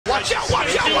Watch out!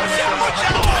 Watch out! Watch out!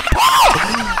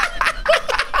 Watch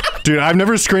out! Dude, I've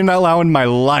never screamed that loud in my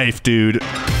life, dude.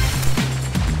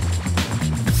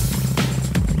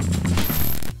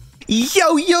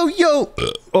 Yo, yo, yo.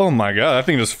 Oh my god, that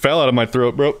thing just fell out of my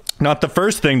throat, bro. Not the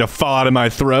first thing to fall out of my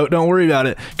throat. Don't worry about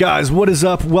it. Guys, what is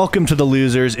up? Welcome to the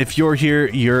losers. If you're here,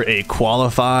 you're a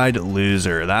qualified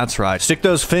loser. That's right. Stick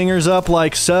those fingers up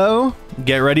like so.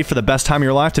 Get ready for the best time of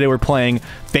your life. Today we're playing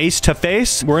face to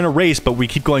face. We're in a race, but we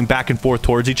keep going back and forth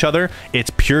towards each other. It's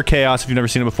pure chaos if you've never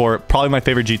seen it before. Probably my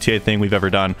favorite GTA thing we've ever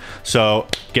done. So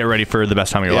get ready for the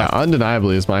best time of your life. Yeah,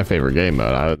 undeniably is my favorite game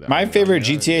mode. My favorite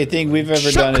GTA thing we've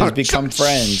ever done is become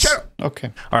friends.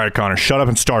 Okay. All right, Connor, shut up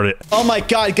and start it. Oh my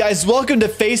god, guys, welcome to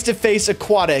Face to Face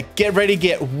Aquatic. Get ready to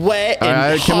get wet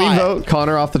and hot. Can we vote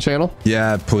Connor off the channel?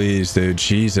 Yeah, please, dude.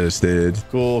 Jesus, dude.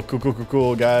 Cool,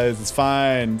 guys. It's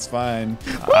fine. It's fine.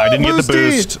 I didn't get the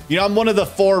boost. You know, I'm one of the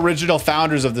 4 original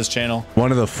founders of this channel.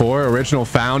 One of the 4 original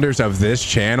founders of this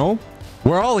channel.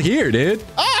 We're all here, dude.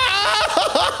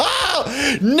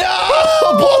 No,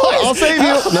 boys! I'll save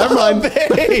you. Never mind.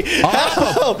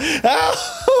 Help!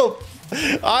 Help!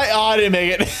 I didn't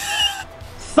make it.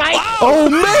 Oh,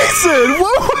 Mason!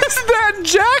 What was that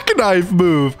jackknife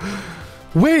move?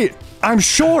 Wait, I'm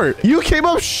short. You came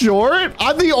up short?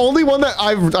 I'm the only one that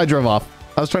I drove off.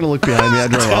 I was trying to look behind me. I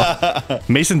drove off.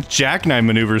 Mason's jackknife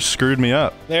maneuvers screwed me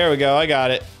up. There we go. I got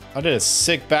it. I did a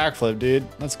sick backflip, dude.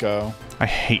 Let's go. I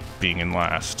hate being in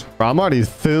last. Bro, I'm already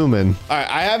fuming. All right,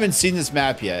 I haven't seen this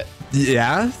map yet.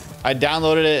 Yeah? I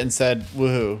downloaded it and said,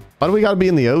 woohoo. Why do we gotta be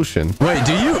in the ocean? Wait,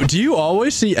 do you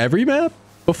always see every map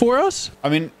before us? I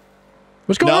mean,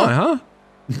 What's going on, huh?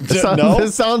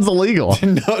 This sounds illegal.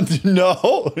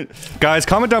 No. Guys,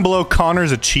 comment down below,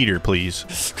 Connor's a cheater,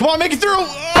 please. Come on, make it through.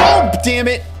 Oh, damn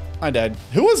it. I died.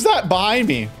 Who was that behind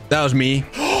me? That was me.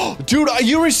 Dude,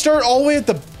 you restart all the way at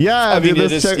the... Yeah, dude,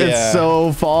 it's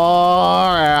so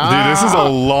far out. Dude, this is a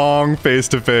long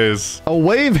face-to-face. A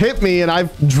wave hit me and I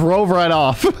drove right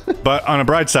off. But on a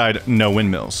bright side, no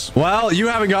windmills. Well, you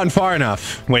haven't gotten far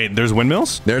enough. Wait, there's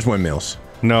windmills? There's windmills.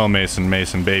 No, Mason,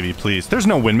 baby, please. There's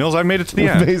no windmills. I made it to the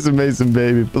end. Mason,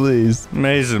 baby, please.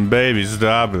 Mason, baby,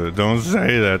 stop it. Don't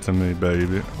say that to me,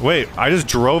 baby. Wait, I just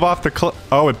drove off the cliff.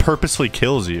 Oh, it purposely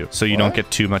kills you, so you don't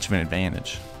get too much of an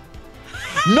advantage.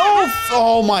 No.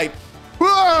 Oh, my...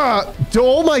 Ah!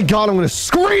 Oh my god, I'm gonna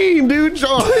scream, dude.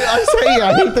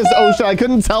 I hate this ocean. I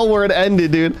couldn't tell where it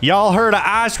ended, dude. Y'all heard of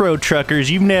ice road truckers.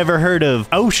 You've never heard of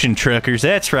ocean truckers.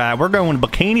 That's right. We're going to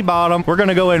Bikini Bottom. We're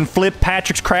gonna go ahead and flip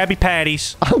Patrick's Krabby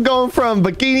Patties. I'm going from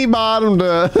Bikini Bottom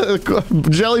to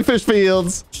Jellyfish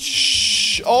Fields.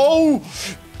 Shh. Oh,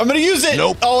 I'm gonna use it.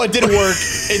 Nope. Oh, it didn't work.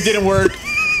 It didn't work.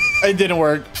 It didn't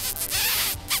work.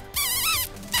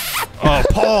 Oh,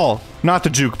 Paul. Not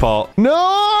the juke, Paul. No!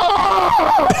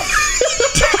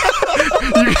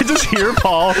 You can just hear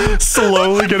Paul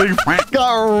slowly getting...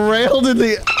 Got railed in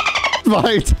the...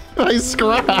 by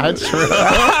Scratch.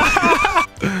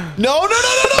 No.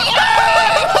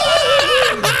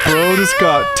 Bro just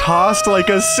got tossed like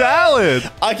a salad.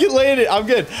 I can land it. I'm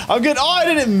good. Oh, I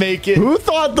didn't make it. Who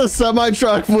thought the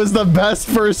semi-truck was the best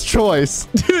first choice?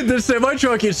 Dude, the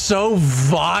semi-truck is so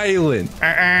violent.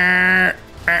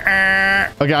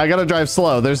 Okay, I gotta drive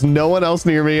slow. There's no one else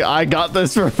near me. I got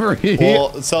this for free.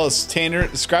 Well, so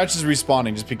Tanner, Scratch is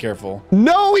respawning. Just be careful.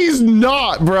 No, he's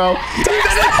not, bro.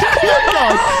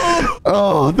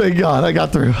 Oh, thank God. I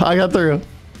got through.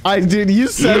 Dude, you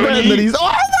said that and then he's... Oh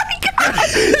my God.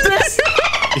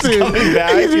 He's coming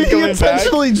back. He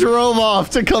intentionally drove off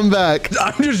to come back.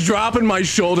 I'm just dropping my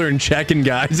shoulder and checking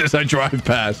guys as I drive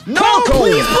past. No,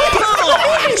 please.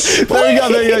 There you go.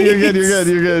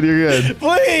 You're good.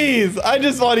 Please. I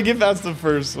just want to get past the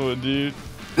first one, dude.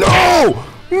 No!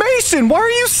 Mason, why are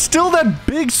you still that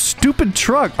big, stupid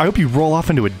truck? I hope you roll off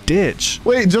into a ditch.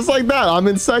 Wait, just like that. I'm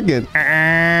in second.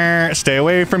 Stay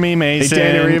away from me, Mason.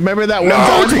 Hey, Danny, remember that one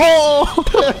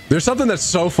time? There's something that's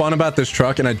so fun about this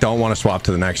truck, and I don't want to swap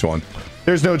to the next one.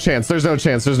 There's no chance. Please. Oh my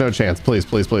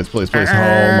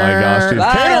gosh, dude.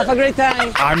 Bye, have a great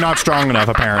time. I'm not strong enough,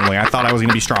 apparently. I thought I was going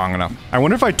to be strong enough. I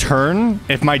wonder if I turn,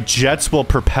 if my jets will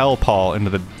propel Paul into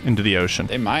the ocean.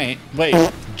 They might.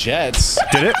 Wait, jets?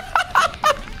 Did it?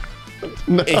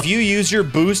 No. If you use your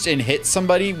boost and hit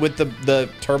somebody with the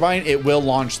turbine, it will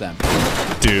launch them.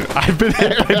 Dude, I've been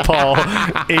hit by Paul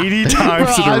 80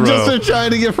 times in a row. I'm just been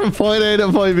trying to get from point A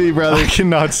to point B, brother. I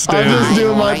cannot stand I'm just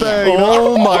doing my thing.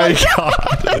 Oh my God.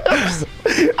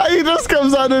 He just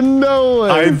comes out of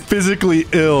nowhere. I'm physically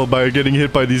ill by getting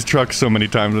hit by these trucks so many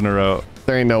times in a row.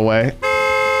 There ain't no way.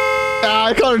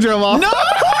 I caught a drove off. No!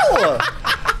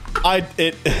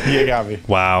 You got me.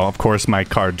 Wow, of course my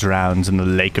car drowns in the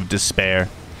lake of despair.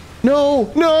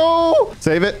 No, no.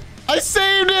 Save it. I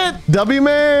saved it.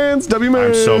 W-mans,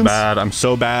 W-mans. I'm so bad. I'm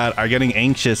so bad. I'm getting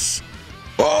anxious.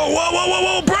 Whoa, whoa, whoa,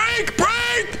 whoa, whoa. Break,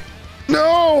 break.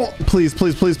 No. Please,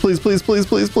 please, please, please, please, please,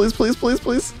 please, please, please, please,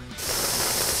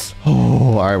 please.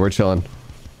 Oh, all right, we're chilling.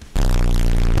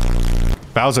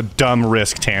 That was a dumb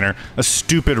risk, Tanner. A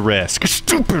stupid risk. A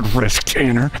stupid risk,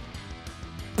 Tanner.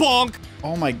 Bonk.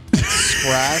 Oh my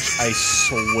Scratch, I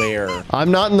swear.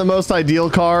 I'm not in the most ideal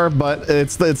car, but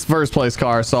it's first place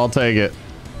car, so I'll take it.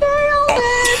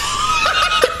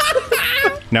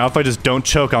 Now if I just don't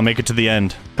choke, I'll make it to the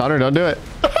end. Connor, don't do it.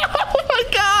 Oh my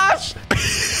gosh!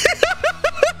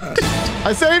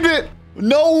 I saved it!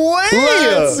 No way!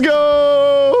 Let's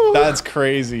go! That's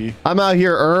crazy. I'm out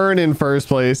here earning first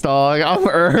place, dog. I'm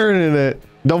earning it.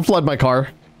 Don't flood my car.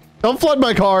 Don't flood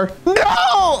my car.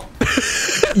 No!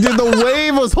 Dude, the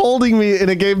wave was holding me and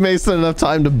it gave Mason enough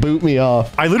time to boot me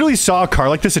off. I literally saw a car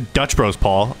like this at Dutch Bros,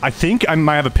 Paul. I think I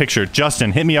might have a picture.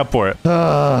 Justin, hit me up for it.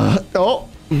 Oh.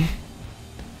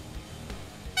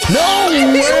 No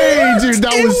way, dude.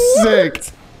 That was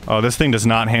sick. Oh, this thing does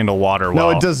not handle water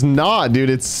well. No, it does not, dude.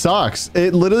 It sucks.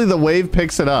 It literally, the wave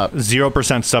picks it up.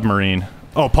 0% submarine.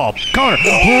 Oh, Paul. Connor.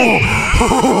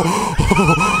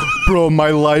 Bro, my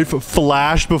life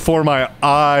flashed before my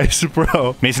eyes,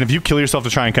 bro. Mason, if you kill yourself to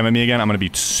try and come at me again, I'm going to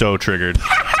be so triggered.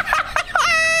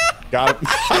 Got him.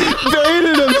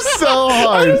 Baited him so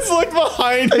hard. Just look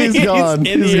behind me. He's gone.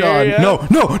 He's gone. Area. No,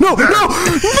 no, no, no,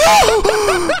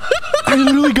 no! I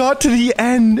literally got to the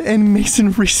end and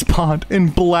Mason respawned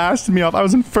and blasted me off. I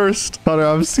was in first. Connor,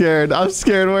 I'm scared. I'm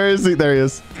scared. Where is he? There he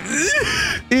is.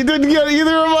 He didn't get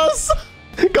either of us.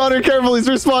 Connor, careful. He's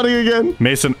respawning again.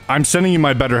 Mason, I'm sending you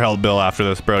my better health bill after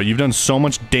this, bro. You've done so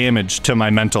much damage to my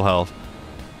mental health.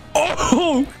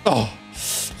 Oh.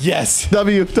 Yes.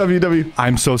 W.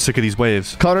 I'm so sick of these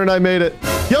waves. Connor and I made it.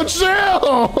 Yo, chill.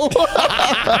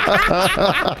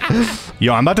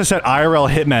 Yo, I'm about to set IRL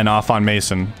Hitmen off on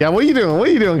Mason. Yeah, what are you doing? What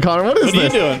are you doing, Connor? What is What are you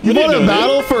this? doing? You What are want you a doing,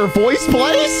 battle for voice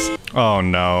place? Oh,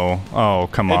 no. Oh,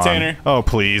 come on. Tanner. Oh,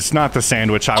 please. Not the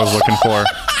sandwich I was looking for.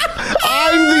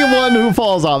 I'm the one who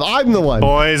falls off. I'm the one.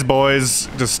 Boys,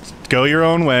 just go your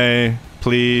own way.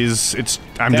 Please.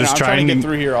 I'm just trying to get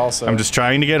through here also. I'm just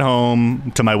trying to get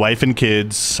home to my wife and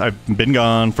kids. I've been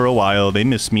gone for a while. They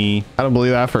miss me. I don't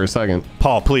believe that for a second.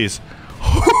 Paul, please.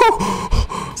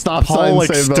 Stop Paul sign, like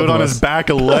save both stood of on us. his back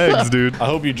of legs, dude. I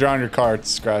hope you drown your car,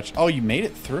 Scratch. Oh, you made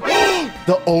it through?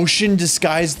 The ocean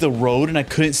disguised the road and I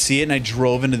couldn't see it and I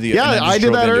drove into the Yeah, I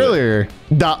did that earlier.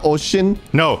 The ocean.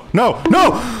 No.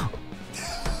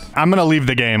 I'm gonna leave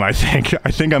the game, I think.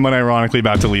 I think I'm unironically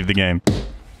about to leave the game.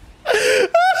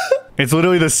 It's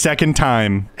literally the second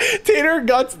time. Tanner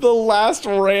got to the last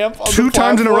ramp on Two the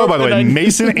times in a row, by the way. platform,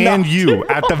 Mason and I and knocked you it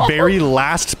at the very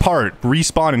last part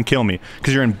respawn and kill me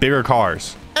because you're in bigger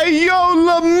cars. Hey, yo,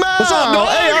 Lamar. What's up, dog?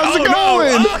 Hey, how's it Oh,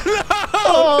 going? no.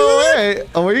 Oh, hey.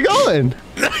 Oh, where you going?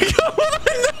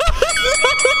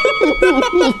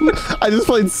 I just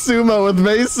played sumo with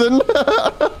Mason.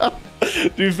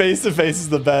 Dude, face to face is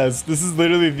the best. This is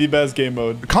literally the best game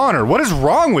mode. Connor, what is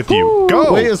wrong with you?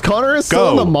 Go. Wait, is Connor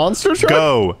still in the monster truck?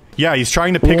 Go. Yeah, he's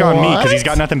trying to pick on me because he's What?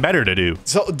 got nothing better to do.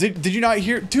 So did you not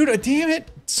hear? Dude, damn it.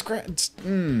 Scratch.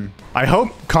 I hope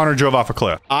Connor drove off a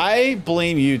cliff. I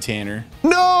blame you, Tanner.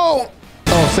 No.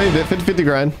 Oh, saved it. 50-50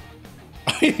 grind.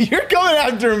 You're going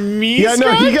after me, Yeah,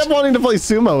 no, he Scratch? kept wanting to play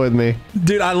sumo with me.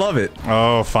 Dude, I love it.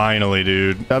 Oh, finally,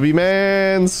 dude.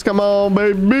 W-mans, come on,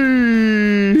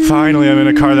 baby. Finally, I'm in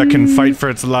a car that can fight for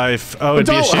its life. Oh, it'd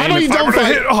be a How shame about if you I don't were to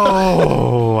fight? hit.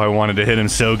 Oh, I wanted to hit him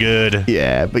so good.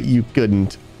 Yeah, but you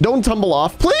couldn't. Don't tumble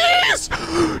off, please.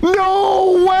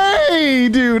 No way,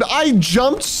 dude. I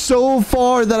jumped so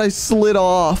far that I slid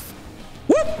off.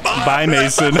 Bye,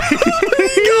 Mason. He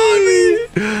got me.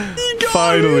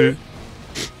 Finally.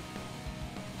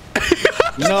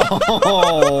 No.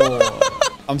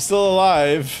 I'm still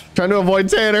alive. Trying to avoid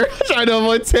Tanner. Trying to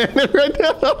avoid Tanner right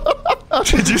now.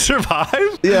 Did you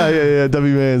survive? Yeah.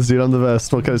 W-mans, dude. I'm the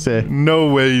best. What can I say?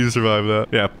 No way you survived that.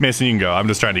 Yeah, Mason, you can go. I'm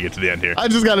just trying to get to the end here. I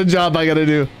just got a job I gotta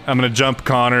do. I'm gonna jump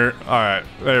Connor. All right,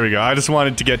 there we go. I just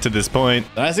wanted to get to this point.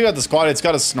 The nice thing about the squad, it's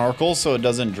got a snorkel so it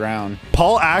doesn't drown.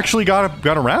 Paul actually got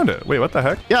around it. Wait, what the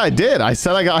heck? Yeah, I did. I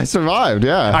said I survived.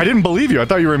 Yeah. I didn't believe you. I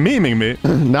thought you were memeing me.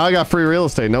 Now I got free real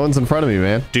estate. No one's in front of me,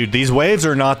 man. Dude, these waves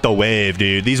are not the wave,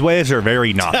 dude. These waves are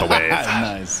very not the wave.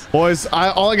 Nice. Boys,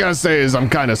 all I gotta say is I'm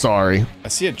kind of sorry. I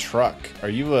see a truck. Are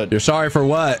you a... You're sorry for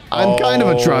what? I'm kind of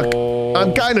a truck.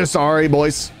 I'm kind of sorry,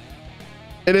 boys.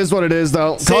 It is what it is,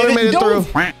 though. Connor made it through.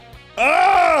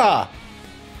 Ah!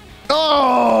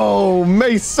 Oh! go,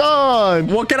 Mason.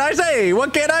 What can I say?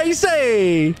 What can I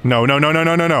say? No. No.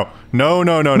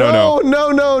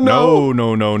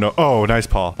 Oh, nice,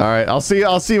 Paul. All right, I'll see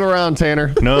you around,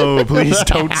 Tanner. No, please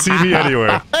don't see me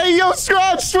anywhere. Hey, yo,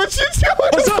 Scratch, what you doing?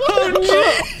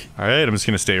 All right, I'm just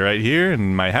gonna stay right here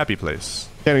in my happy place.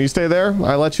 Tanner, you stay there.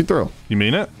 I let you through. You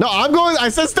mean it? No, I'm going. I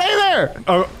said stay there.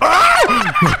 Oh.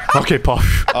 Ah! Okay, Paul.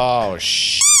 Oh,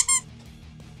 shit.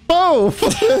 Oh.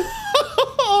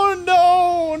 Oh, no.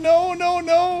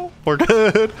 We're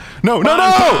good. No.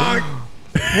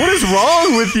 What is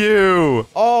wrong with you?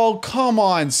 Oh, come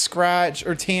on, Scratch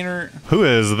or Tanner. Who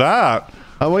is that?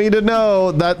 I want you to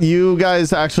know that you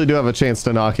guys actually do have a chance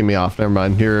to knocking me off. Never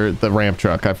mind. You're the ramp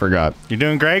truck. I forgot. You're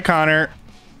doing great, Connor.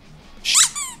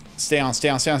 Stay on.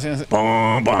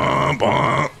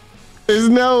 There's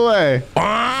no way.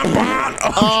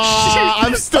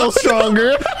 I'm still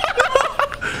stronger.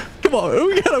 Come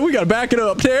on, we gotta back it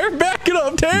up, Tare. Back it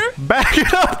up, Tare. Back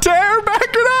it up, Tare. Back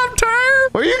it up, Tare.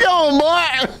 Where you going, boy?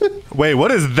 Wait,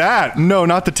 what is that? No,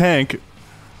 not the tank.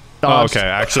 Oh, okay,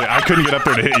 actually, I couldn't get up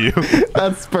there to hit you.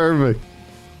 That's perfect.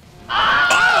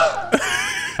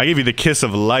 I gave you the kiss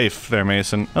of life there,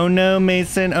 Mason. Oh no,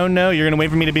 Mason. Oh no, you're gonna wait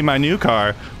for me to be my new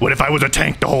car. What if I was a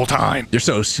tank the whole time? You're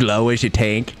so slow as you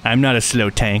tank. I'm not a slow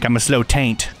tank. I'm a slow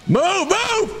taint. Move!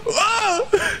 Oh!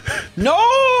 No!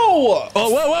 Oh,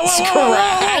 whoa.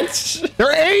 Scratch!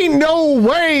 There ain't no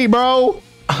way, bro.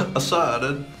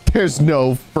 Aside. There's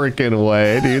no freaking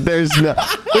way, dude. There's no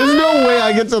way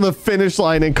I get to the finish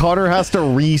line and Connor has to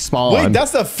respawn. Wait,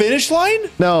 that's the finish line?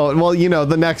 No, well, you know,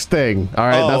 the next thing. All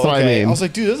right, that's what I mean. I was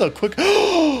like, dude, this is a quick.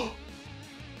 Oh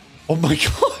my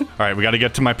god. All right, we got to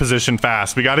get to my position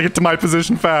fast. No! Terror, no!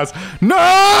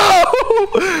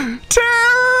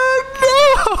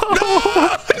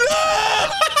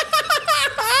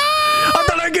 I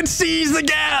thought I could seize the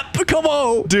gap. Come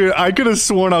on. Dude, I could have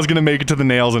sworn I was going to make it to the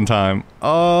nails in time.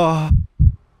 Oh.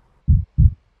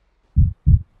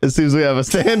 As soon as we have a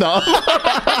standoff.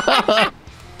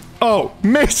 Oh,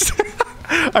 Mason.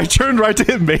 I turned right to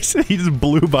hit Mason. He just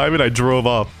blew by me and I drove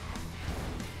off.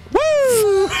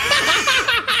 Woo!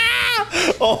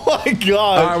 Oh my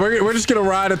god. All right, we're just gonna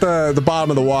ride at the bottom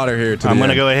of the water here. I'm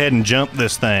gonna go ahead and jump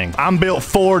this thing. I'm built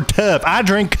Ford tough. I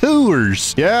drink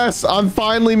Coolers. Yes, I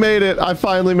finally made it.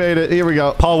 Here we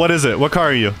go. Paul, what is it? What car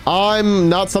are you? I'm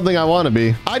not something I want to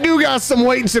be. I do got some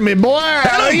weights in me, boy.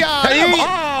 Hit him.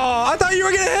 Oh, I thought you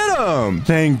were gonna hit him.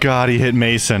 Thank God he hit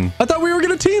Mason. I thought we were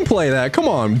gonna team play that. Come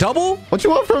on, double. What you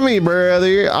want from me,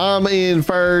 brother? I'm in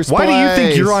first Why place. do you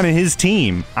think you're on his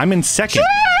team? I'm in second.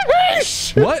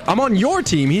 What? I'm on your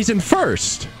team. He's in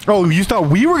first. Oh, you thought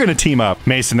we were gonna team up?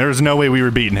 Mason, there was no way we were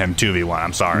beating him 2v1.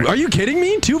 I'm sorry. Are you kidding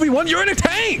me? 2v1? You're in a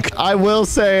tank. I will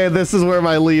say this is where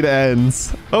my lead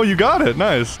ends. Oh, you got it.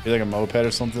 Nice. You're like a moped or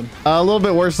something? A little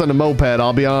bit worse than a moped,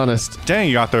 I'll be honest. Dang,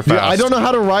 you got there fast. Yeah, I don't know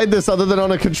how to ride this other than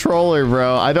on a controller,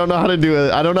 bro. I don't know how to do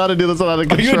it. I don't know how to do this without a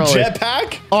controller. Are you a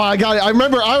jetpack? Oh, I got it. I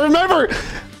remember.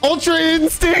 Ultra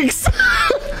Instincts.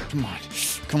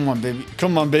 Come on,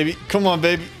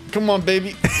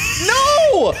 baby.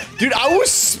 No! Dude, I was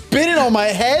spinning on my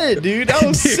head, dude. That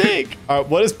was sick. All right,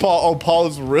 what is Paul? Oh, Paul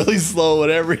is really slow,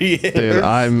 whatever he is. Dude,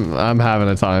 I'm having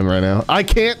a time right now. I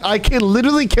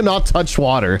literally cannot touch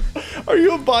water. Are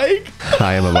you a bike?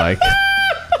 I am a bike.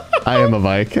 I am a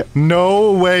bike.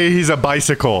 No way he's a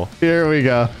bicycle. Here we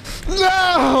go. No!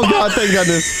 Oh, God, thank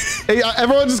goodness. Hey,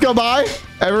 everyone just go by.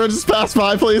 Everyone just pass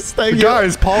by, please. Thank you.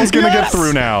 Guys, Paul's gonna get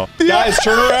through now. Guys,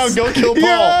 turn around. Go kill Paul.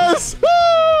 Yes! Woo!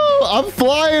 I'm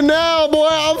flying now, boy.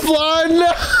 I'm flying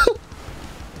now.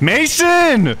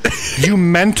 Mason! You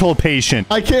mental patient.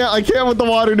 I can't with the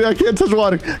water, dude. I can't touch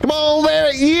water. Come on,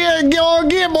 baby. Yeah, go on,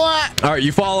 get, boy. All right,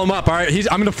 you follow him up. All right,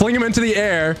 I'm going to fling him into the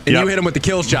air, and you hit him with the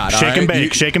kill shot. Shake and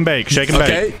bake, shake and bake, shake and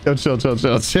bake. Yo, chill.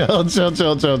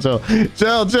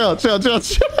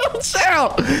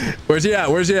 Where's he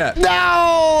at?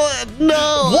 No.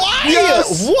 Why?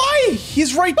 Yes. Why?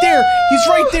 He's right there.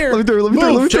 Let me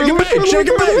through. Shake and bake.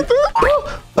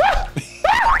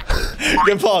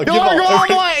 Get Paul. Go on,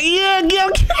 boy. Yeah,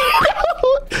 go.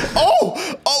 Oh,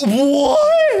 what?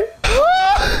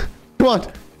 Come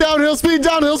on. Downhill speed.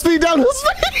 Please.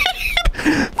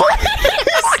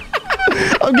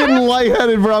 I'm getting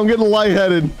lightheaded, bro. Come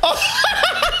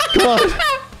on.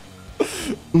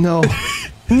 No.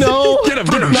 Get him.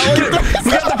 We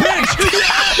got the pitch.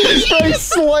 He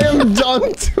slammed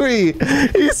dunked me.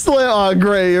 Oh,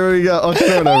 great. Here we go. Oh,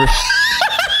 turn over.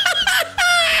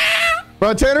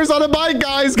 Bro, Tanner's on a bike,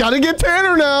 guys. Gotta get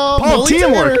Tanner now. Oh,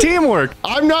 teamwork.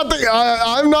 I'm not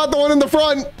the one in the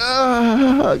front. Oh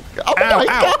my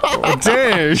God.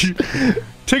 Dang.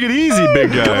 Take it easy,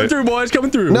 big guy. Coming through, boys. Coming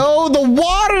through. No, the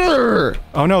water.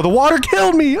 Oh no, the water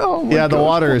killed me. Oh my Yeah, the God.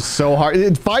 water is so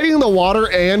hard. Fighting the water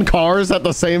and cars at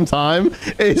the same time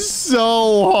is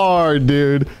so hard,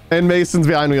 dude. And Mason's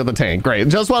behind me with the tank. Great.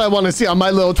 Just what I want to see on my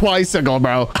little twicycle,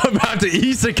 bro. I'm about to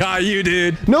isekai you,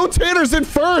 dude. No, Tanner's in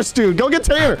first, dude. Go get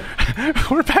Tanner.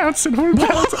 We're bouncing. We're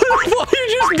bouncing. Why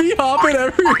you just be hopping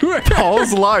everywhere?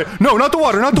 Paul's lying. No, not the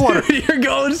water. Not the water. You're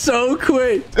going so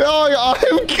quick. Oh,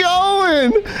 I'm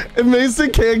going. If Mason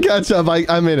can't catch up,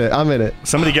 I'm in it. I'm in it.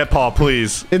 Somebody get Paul,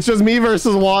 please. It's just me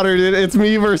versus water, dude. It's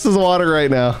me versus water right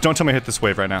now. Don't tell me I hit this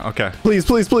wave right now. Okay. Please,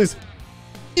 please, please.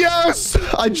 Yes!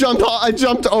 I jumped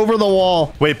over the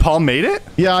wall. Wait, Paul made it?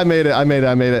 Yeah, I made it. I made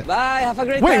it. Bye, have a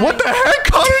great Wait, day. what the heck?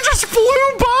 Connor just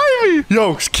flew by me.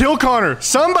 Yo, kill Connor.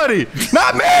 Somebody.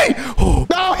 Not me. Oh.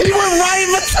 No, he went right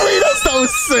in between us. That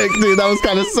was sick, dude. That was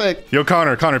kind of sick. Yo,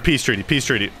 Connor, peace treaty, peace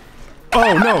treaty.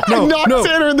 Oh, no, I no, knocked no.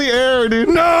 Tanner in the air, dude.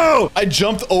 No. I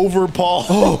jumped over Paul.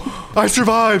 Oh, I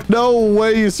survived. No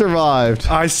way you survived.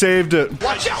 I saved it.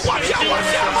 Watch out, watch out, watch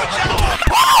out, watch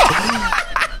out!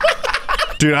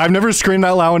 Dude, I've never screamed that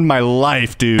loud in my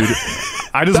life, dude.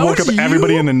 I just That woke up was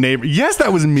everybody you? in the neighbor. Yes,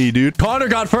 that was me, dude. Connor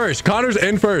got first. Connor's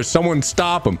in first. Someone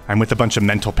stop him. I'm with a bunch of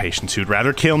mental patients who'd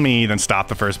rather kill me than stop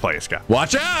the first place guy.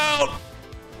 Watch out.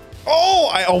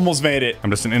 Oh, I almost made it. I'm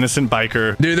just an innocent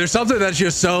biker. Dude, there's something that's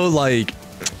just so like,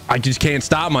 I just can't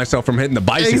stop myself from hitting the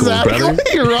bicycles, Exactly,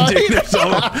 brother. right? Dude,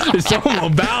 there's something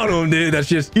about him, dude. That's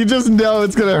just. You just know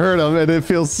it's gonna hurt him, and it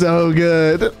feels so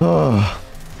good. Oh,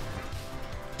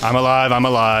 I'm alive, I'm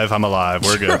alive, I'm alive.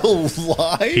 We're good.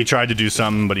 Alive? He tried to do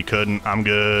something, but he couldn't. I'm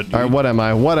good. all right. What am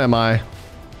I? What am I?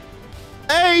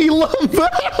 Hey,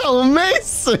 LaBelle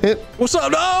Mason! What's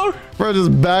up, dog? Bro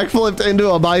just backflipped into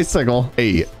a bicycle.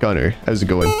 Hey, Gunner, how's it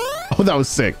going? Oh, that was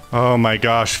sick. Oh my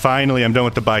gosh, finally I'm done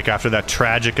with the bike after that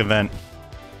tragic event.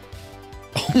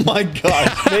 Oh my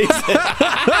gosh,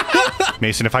 Mason.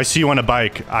 Mason, if I see you on a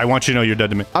bike, I want you to know you're dead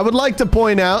to me. I would like to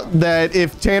point out that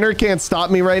if Tanner can't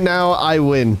stop me right now, I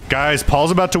win. Guys,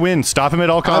 Paul's about to win. Stop him at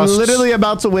all I'm costs. literally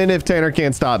about to win if Tanner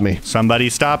can't stop me. Somebody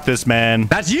stop this man.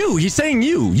 That's you. He's saying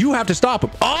you. You have to stop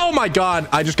him. Oh my God.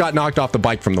 I just got knocked off the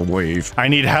bike from the wave. I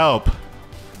need help.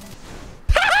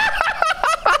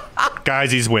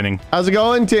 Guys, he's winning. How's it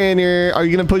going, Tanner? Are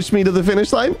you gonna push me to the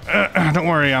finish line? Don't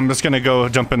worry, I'm just gonna go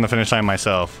jump in the finish line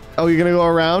myself. Oh, you're gonna go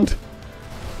around?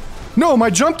 No, my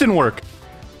jump didn't work.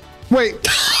 Wait,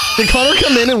 did Connor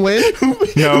come in and win?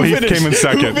 No, he finished? came in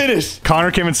second. Who finished? Connor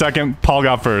came in second. Paul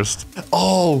got first.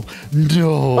 Oh,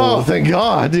 no. Oh, thank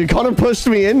God, dude. Connor pushed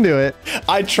me into it.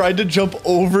 I tried to jump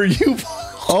over you.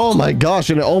 Oh my gosh,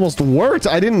 and it almost worked.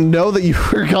 I didn't know that you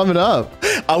were coming up.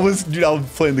 I was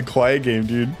playing the quiet game,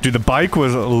 dude. Dude, the bike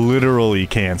was literally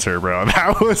cancer, bro.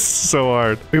 That was so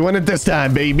hard. We won it this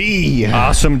time, baby.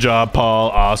 Awesome job, Paul.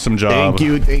 Awesome job. Thank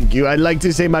you, thank you. I'd like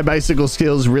to say my bicycle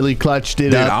skills really clutched it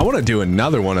Dude, up. I want to do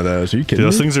another one of those. Are you kidding Dude,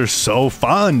 those me? things are so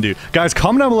fun, dude. Guys,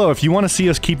 comment down below if you want to see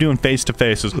us keep doing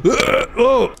face-to-faces.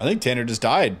 Oh, I think Tanner just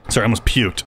died. sorry, I almost puked.